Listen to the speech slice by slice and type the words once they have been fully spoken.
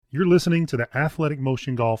You're listening to the Athletic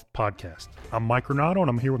Motion Golf Podcast. I'm Mike Renato, and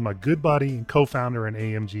I'm here with my good buddy and co-founder in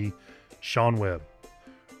AMG, Sean Webb.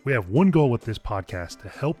 We have one goal with this podcast: to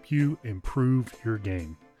help you improve your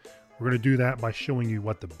game. We're going to do that by showing you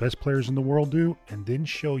what the best players in the world do, and then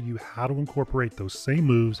show you how to incorporate those same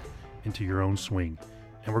moves into your own swing.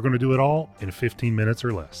 And we're going to do it all in 15 minutes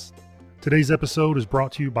or less. Today's episode is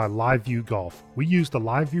brought to you by LiveView Golf. We use the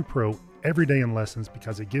LiveView Pro every day in lessons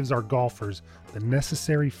because it gives our golfers the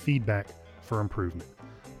necessary feedback for improvement.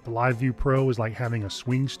 The LiveView Pro is like having a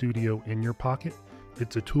swing studio in your pocket.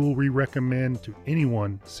 It's a tool we recommend to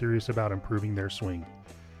anyone serious about improving their swing.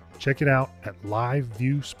 Check it out at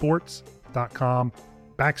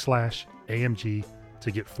liveviewsports.com/AMG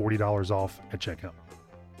to get $40 off at checkout.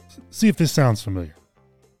 See if this sounds familiar.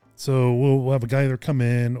 So we'll have a guy either come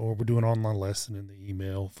in, or we're doing an online lesson in the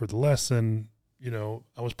email. For the lesson, I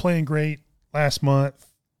was playing great last month.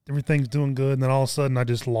 Everything's doing good. And then all of a sudden I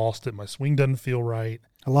just lost it. My swing doesn't feel right.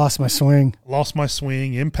 I lost my swing.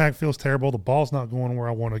 Impact feels terrible. The ball's not going where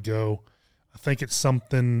I want to go. I think it's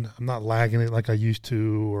something, I'm not lagging it like I used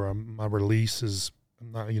to, or my release is,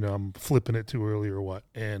 I'm flipping it too early or what.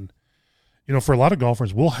 And, for a lot of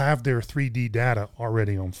golfers, we'll have their 3D data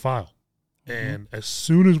already on file. And as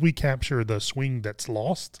soon as we capture the swing that's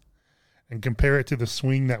lost and compare it to the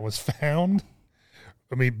swing that was found,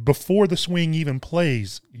 before the swing even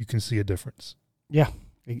plays, you can see a difference. Yeah,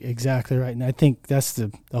 exactly right. And I think that's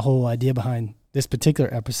the whole idea behind this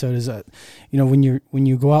particular episode is that, when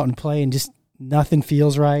you go out and play and just nothing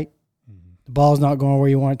feels right, the ball's not going where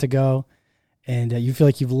you want it to go, and you feel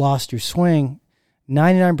like you've lost your swing,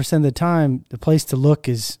 99% of the time, the place to look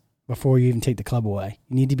is before you even take the club away.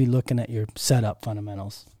 You need to be looking at your setup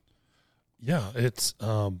fundamentals. Yeah, it's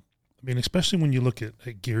especially when you look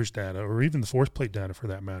at gears data, or even the force plate data for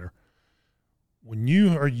that matter. When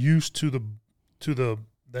you are used to the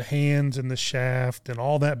hands and the shaft and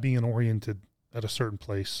all that being oriented at a certain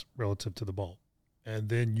place relative to the ball, and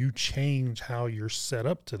then you change how you're set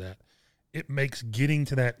up to that, it makes getting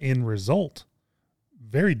to that end result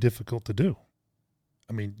very difficult to do.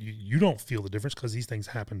 You don't feel the difference because these things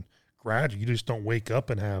happen gradually. You just don't wake up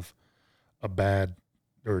and have a bad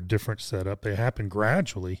or a different setup. They happen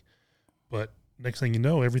gradually, but next thing you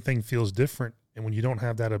know, everything feels different. And when you don't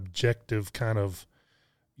have that objective kind of,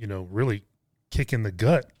 really kick in the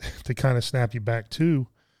gut to kind of snap you back to,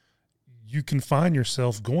 you can find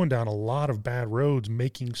yourself going down a lot of bad roads,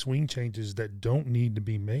 making swing changes that don't need to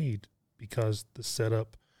be made because the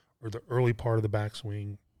setup or the early part of the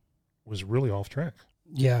backswing was really off track.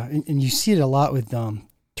 Yeah, and you see it a lot with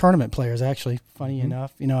tournament players, actually, funny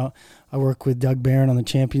enough. I work with Doug Barron on the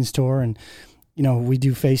Champions Tour, and, we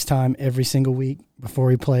do FaceTime every single week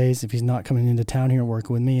before he plays if he's not coming into town here and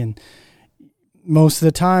working with me. And most of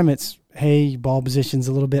the time it's, hey, ball position's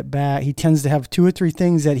a little bit back. He tends to have 2 or 3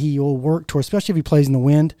 things that he will work towards, especially if he plays in the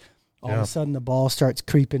wind. All of a sudden the ball starts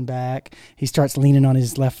creeping back. He starts leaning on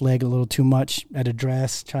his left leg a little too much at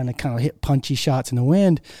address, trying to kind of hit punchy shots in the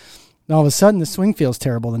wind. And all of a sudden, the swing feels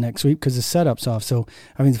terrible the next week because the setup's off. So,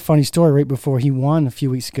 the funny story, right before he won a few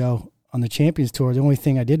weeks ago on the Champions Tour, the only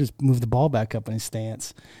thing I did was move the ball back up in his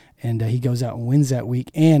stance. And he goes out and wins that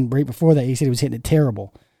week. And right before that, he said he was hitting it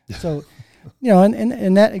terrible. So,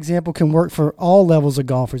 and that example can work for all levels of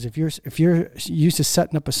golfers. If you're used to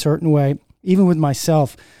setting up a certain way, even with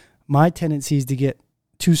myself, my tendency is to get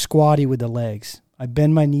too squatty with the legs. I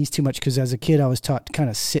bend my knees too much because as a kid I was taught to kind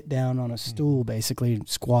of sit down on a stool, basically, and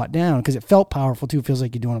squat down because it felt powerful too. It feels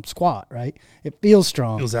like you're doing a squat, right? It feels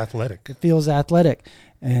strong. It feels athletic.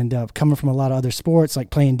 And coming from a lot of other sports,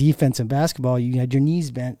 like playing defense in basketball, you had your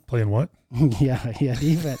knees bent. Playing what? yeah,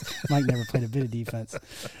 defense. Mike never played a bit of defense.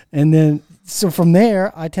 And then, so from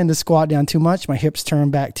there, I tend to squat down too much. My hips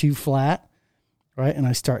turn back too flat, right? And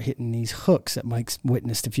I start hitting these hooks that Mike's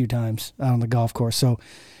witnessed a few times out on the golf course. So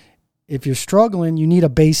if you're struggling, you need a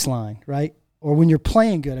baseline, right? Or when you're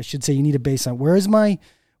playing good, I should say, you need a baseline. Where's my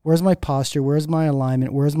posture? Where's my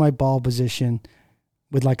alignment? Where's my ball position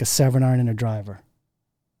with like a 7-iron and a driver,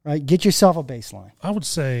 right? Get yourself a baseline. I would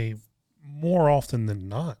say more often than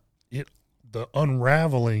not, the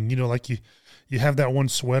unraveling, like you have that one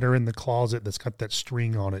sweater in the closet that's got that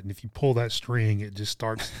string on it, and if you pull that string, it just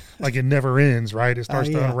starts like it never ends, right? It starts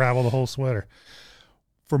to unravel the whole sweater.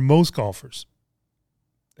 For most golfers,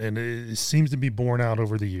 and it seems to be borne out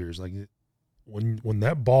over the years, like when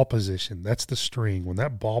that ball position, that's the string, when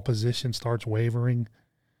that ball position starts wavering,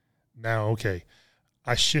 now, okay,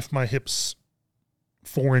 I shift my hips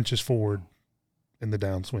 4 inches forward in the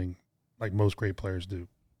downswing like most great players do.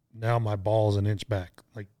 Now my ball's an inch back,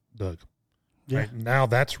 like Doug. Yeah. Right? Now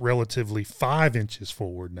that's relatively 5 inches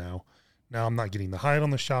forward now. Now I'm not getting the height on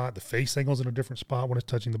the shot. The face angle's in a different spot when it's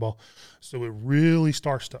touching the ball. So it really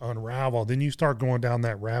starts to unravel. Then you start going down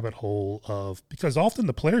that rabbit hole of, because often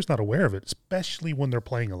the player's not aware of it, especially when they're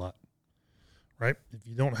playing a lot, right? If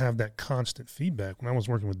you don't have that constant feedback. When I was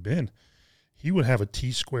working with Ben, he would have a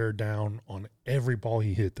T-square down on every ball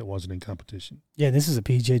he hit that wasn't in competition. Yeah, this is a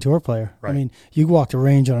PGA Tour player. Right. I mean, you walk the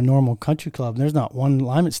range on a normal country club, and there's not one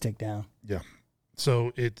alignment stick down. Yeah.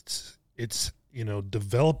 So it's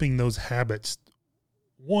developing those habits.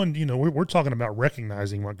 One, we're talking about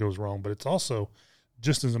recognizing what goes wrong, but it's also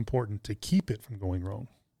just as important to keep it from going wrong.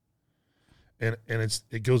 And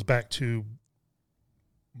it goes back to,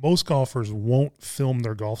 most golfers won't film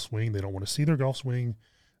their golf swing. They don't want to see their golf swing.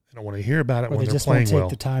 They don't want to hear about it when they're playing well. They just won't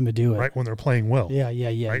take the time to do it. Right, when they're playing well. Yeah. Right?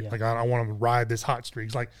 Yeah. Like, I don't want to ride this hot streak.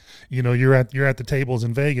 It's like, you're at the tables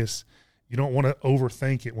in Vegas. You don't want to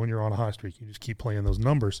overthink it when you're on a hot streak. You just keep playing those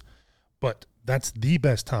numbers. But that's the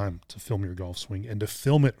best time to film your golf swing, and to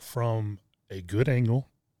film it from a good angle.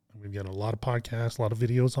 And we've got a lot of podcasts, a lot of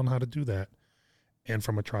videos on how to do that, and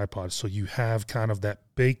from a tripod. So you have kind of that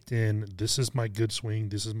baked in, this is my good swing,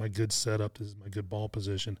 this is my good setup, this is my good ball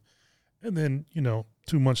position. And then,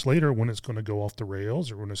 2 months later, when it's going to go off the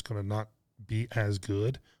rails or when it's going to not be as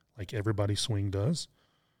good like everybody's swing does,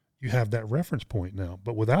 you have that reference point now.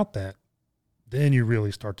 But without that, then you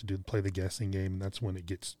really start to play the guessing game, and that's when it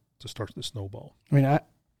gets to start to snowball. I mean,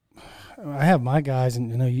 I have my guys,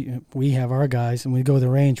 and we have our guys, and we go to the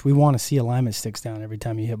range. We want to see alignment sticks down every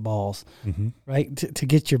time you hit balls, right? To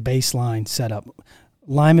get your baseline set up,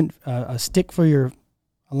 alignment, a stick for your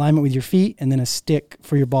alignment with your feet, and then a stick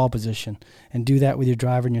for your ball position, and do that with your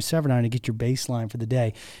driver and your 7-iron to get your baseline for the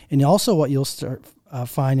day. And also, what you'll start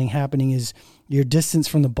finding happening is your distance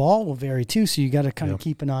from the ball will vary too, so you got to kind of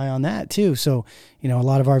keep an eye on that too. So, a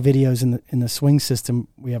lot of our videos in the swing system,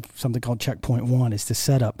 we have something called checkpoint 1, is to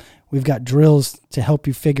set up. We've got drills to help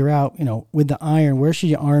you figure out, with the iron, where should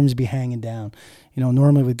your arms be hanging down?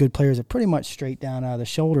 Normally with good players, they're pretty much straight down out of the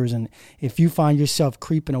shoulders, and if you find yourself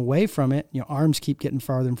creeping away from it, your arms keep getting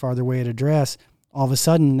farther and farther away at address, all of a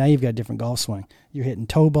sudden, now you've got a different golf swing. You're hitting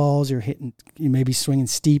toe balls, you may be swinging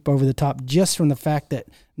steep over the top just from the fact that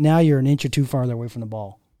now you're an inch or two farther away from the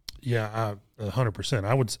ball. Yeah,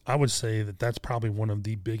 100%. I would say that that's probably one of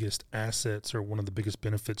the biggest assets, or one of the biggest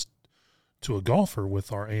benefits to a golfer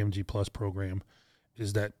with our AMG Plus program,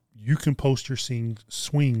 is that you can post your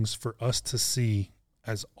swings for us to see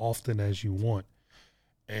as often as you want.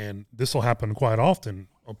 And this will happen quite often.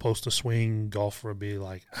 I'll post a swing, golfer will be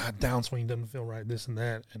like, downswing doesn't feel right, this and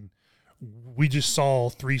that. And we just saw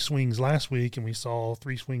 3 swings last week, and we saw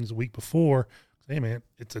 3 swings the week before. Hey, man,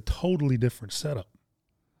 it's a totally different setup.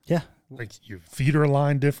 Yeah. Like, your feet are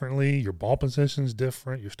aligned differently, your ball position's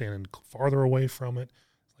different, you're standing farther away from it.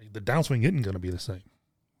 Like, the downswing isn't going to be the same.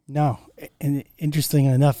 No. And interesting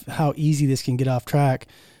enough, how easy this can get off track.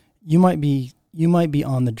 You might be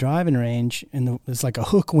on the driving range, and it's like a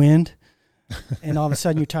hook wind, and all of a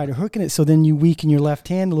sudden you're tired of hooking it, so then you weaken your left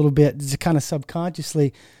hand a little bit, it's kind of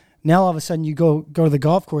subconsciously. Now all of a sudden you go to the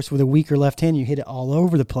golf course with a weaker left hand, you hit it all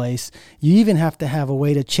over the place. You even have to have a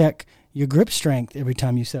way to check your grip strength every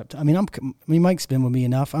time you set up. Mike's been with me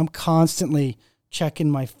enough. I'm constantly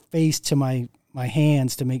checking my face to my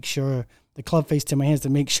hands to make sure, the club face to my hands, to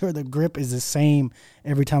make sure the grip is the same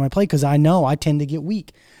every time I play, because I know I tend to get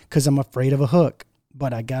weak because I'm afraid of a hook.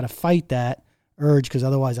 But I got to fight that urge, because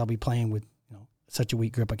otherwise I'll be playing with such a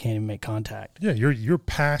weak grip I can't even make contact. Yeah, your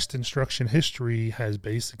past instruction history has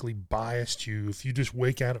basically biased you. If you just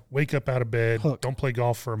wake up out of bed, don't play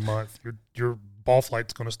golf for a month, your ball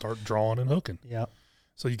flight's going to start drawing and hooking. Yeah.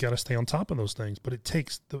 So you got to stay on top of those things. But it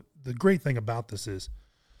takes the great thing about this is,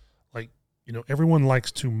 like, everyone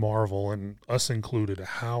likes to marvel, and us included,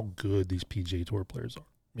 how good these PGA Tour players are.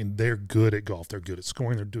 I mean, they're good at golf. They're good at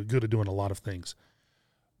scoring. They're good at doing a lot of things.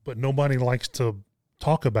 But nobody likes to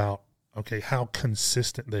talk about, okay, how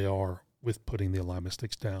consistent they are with putting the alignment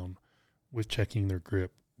sticks down, with checking their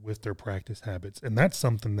grip, with their practice habits. And that's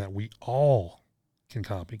something that we all can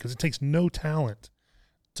copy, because it takes no talent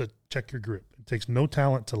to check your grip. It takes no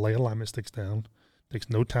talent to lay alignment sticks down. It takes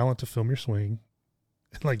no talent to film your swing.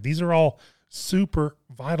 Like, these are all super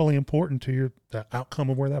vitally important to the outcome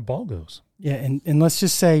of where that ball goes. Yeah, and let's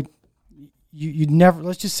just say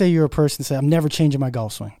let's just say you're a person say, I'm never changing my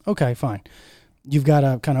golf swing. Okay, fine. You've got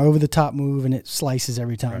a kind of over-the-top move, and it slices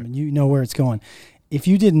every time, right, and you know where it's going. If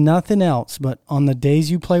you did nothing else but on the days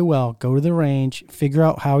you play well, go to the range, figure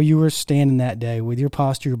out how you were standing that day with your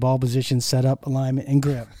posture, your ball position, setup, alignment, and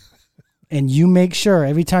grip, and you make sure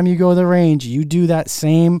every time you go to the range, you do that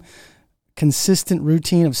same consistent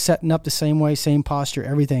routine of setting up the same way, same posture,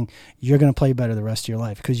 everything, you're going to play better the rest of your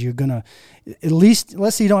life, because you're going to, at least,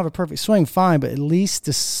 let's say you don't have a perfect swing, fine, but at least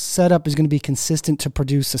the setup is going to be consistent to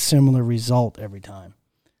produce a similar result every time.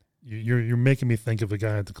 You're making me think of a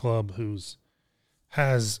guy at the club if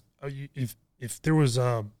there was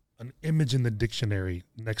an image in the dictionary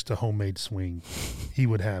next to homemade swing, he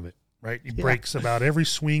would have it, right? He breaks about every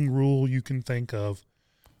swing rule you can think of,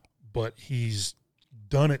 but he's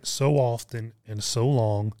done it so often and so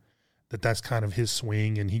long that that's kind of his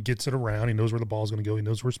swing, and he gets it around. He knows where the ball's going to go. He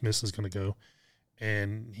knows where his miss is going to go,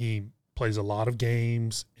 and he plays a lot of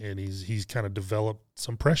games, and he's kind of developed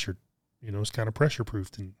some pressure. It's kind of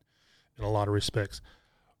pressure-proofed in a lot of respects,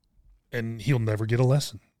 and he'll never get a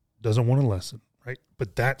lesson. Doesn't want a lesson, right?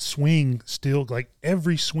 But that swing still, like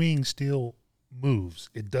every swing still moves.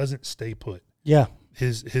 It doesn't stay put. Yeah.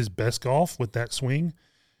 His best golf with that swing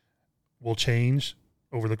will change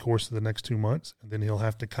over the course of the next 2 months, and then he'll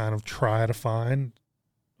have to kind of try to find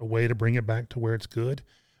a way to bring it back to where it's good.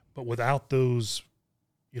 But without those,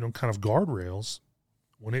 kind of guardrails,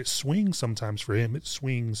 when it swings sometimes for him, it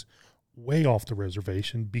swings way off the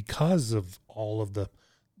reservation because of all of the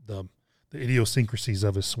idiosyncrasies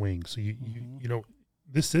of his swing. So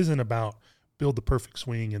this isn't about build the perfect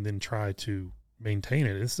swing and then try to maintain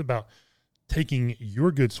it. It's about taking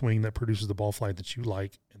your good swing that produces the ball flight that you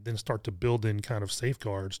like, and then start to build in kind of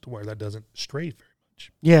safeguards to where that doesn't stray very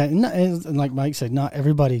much. Yeah, and like Mike said, not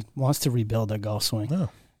everybody wants to rebuild their golf swing. No.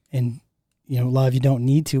 And, a lot of you don't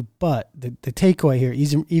need to, but the takeaway here,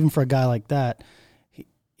 even for a guy like that,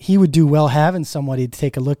 he would do well having somebody to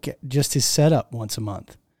take a look at just his setup once a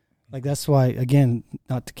month. Like, that's why, again,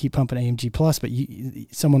 not to keep pumping AMG Plus, but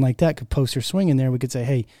someone like that could post their swing in there. We could say,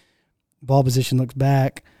 hey, ball position looks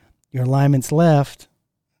back, your alignment's left.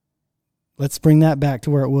 Let's bring that back to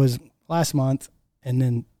where it was last month, and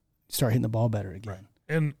then start hitting the ball better again. Right.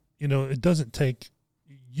 And, it doesn't take –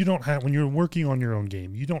 when you're working on your own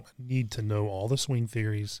game, you don't need to know all the swing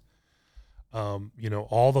theories,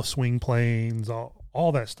 all the swing planes,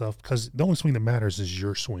 all that stuff, because the only swing that matters is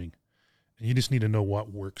your swing. And you just need to know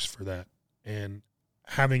what works for that. And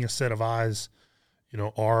having a set of eyes,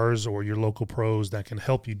 ours or your local pros that can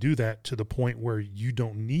help you do that to the point where you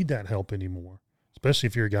don't need that help anymore, especially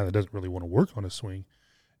if you're a guy that doesn't really want to work on a swing.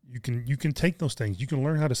 You can take those things. You can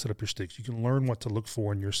learn how to set up your sticks. You can learn what to look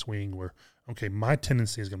for in your swing where, okay, my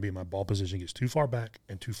tendency is going to be my ball position gets too far back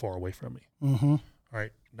and too far away from me. Mm-hmm. All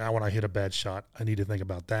right, now when I hit a bad shot, I need to think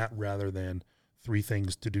about that rather than 3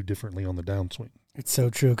 things to do differently on the downswing. It's so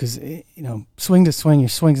true because, swing to swing, your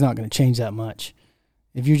swing's not going to change that much.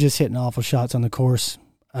 If you're just hitting awful shots on the course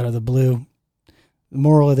out of the blue, the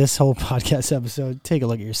moral of this whole podcast episode, take a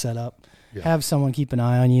look at your setup. Yeah. Have someone keep an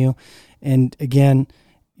eye on you. And, again,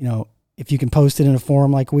 if you can post it in a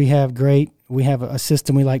forum like we have, great. We have a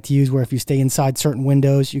system we like to use where if you stay inside certain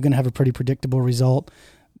windows, you're going to have a pretty predictable result.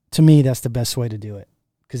 To me, that's the best way to do it,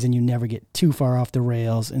 because then you never get too far off the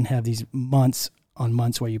rails and have these months on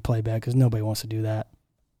months where you play bad, because nobody wants to do that.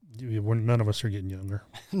 None of us are getting younger.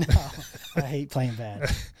 No, I hate playing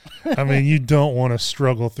bad. I mean, you don't want to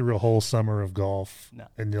struggle through a whole summer of golf. No.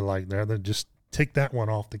 And you're like, just take that one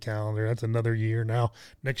off the calendar. That's another year. Now,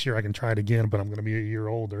 next year I can try it again, but I'm going to be a year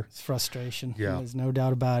older. It's frustration. Yeah. There's no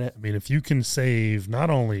doubt about it. I mean, if you can save not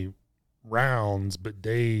only rounds, but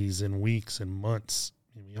days and weeks and months,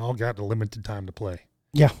 we all got the limited time to play.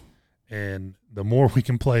 Yeah. And the more we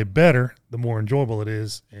can play better, the more enjoyable it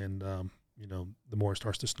is. And, the more it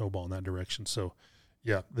starts to snowball in that direction. So,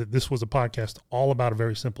 yeah, this was a podcast all about a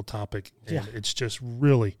very simple topic. And It's just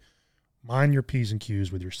really mind your P's and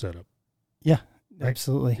Q's with your setup. Yeah, right?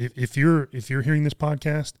 Absolutely. If you're hearing this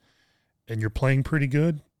podcast and you're playing pretty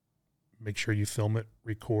good, make sure you film it,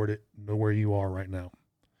 record it, know where you are right now.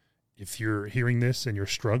 If you're hearing this and you're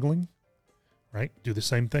struggling, right, do the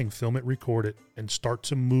same thing. Film it, record it, and start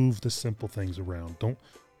to move the simple things around. Don't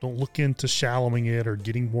look into shallowing it or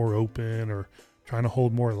getting more open or trying to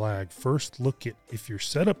hold more lag. First, look at if you're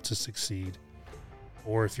set up to succeed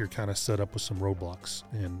or if you're kind of set up with some roadblocks.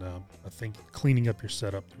 And I think cleaning up your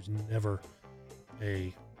setup, there's never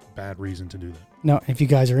a bad reason to do that. No, if you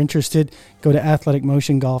guys are interested, go to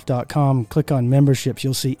athleticmotiongolf.com, click on memberships.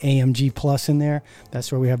 You'll see AMG Plus in there.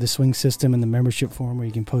 That's where we have the swing system and the membership form where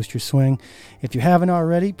you can post your swing. If you haven't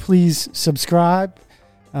already, please subscribe.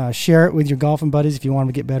 Share it with your golfing buddies if you want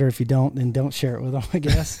them to get better. If you don't, then don't share it with them, I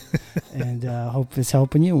guess. And hope it's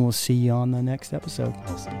helping you, and we'll see you on the next episode.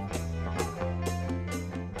 Awesome.